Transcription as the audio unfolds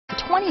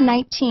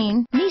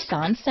2019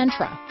 Nissan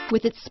Sentra.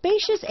 With its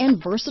spacious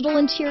and versatile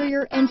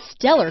interior and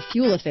stellar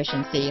fuel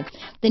efficiency,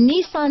 the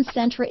Nissan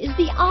Sentra is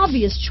the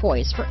obvious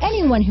choice for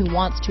anyone who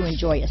wants to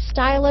enjoy a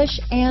stylish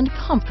and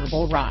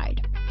comfortable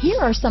ride. Here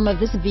are some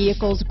of this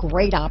vehicle's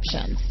great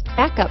options: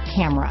 backup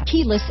camera,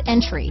 keyless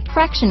entry,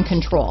 traction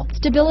control,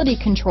 stability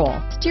control,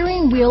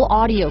 steering wheel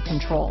audio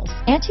controls,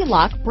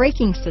 anti-lock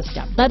braking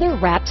system,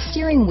 leather-wrapped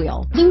steering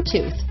wheel,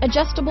 Bluetooth,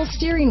 adjustable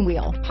steering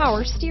wheel,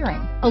 power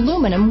steering,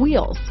 aluminum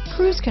wheels,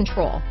 cruise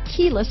control,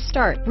 keyless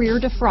start, rear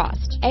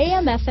defrost,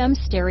 AM/FM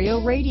stereo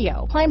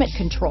radio, climate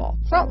control,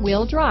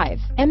 front-wheel drive,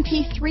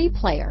 MP3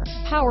 player,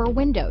 power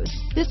windows.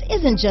 This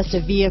isn't just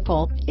a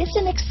vehicle, it's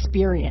an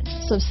experience.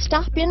 So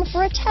stop in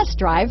for a test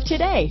drive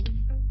today.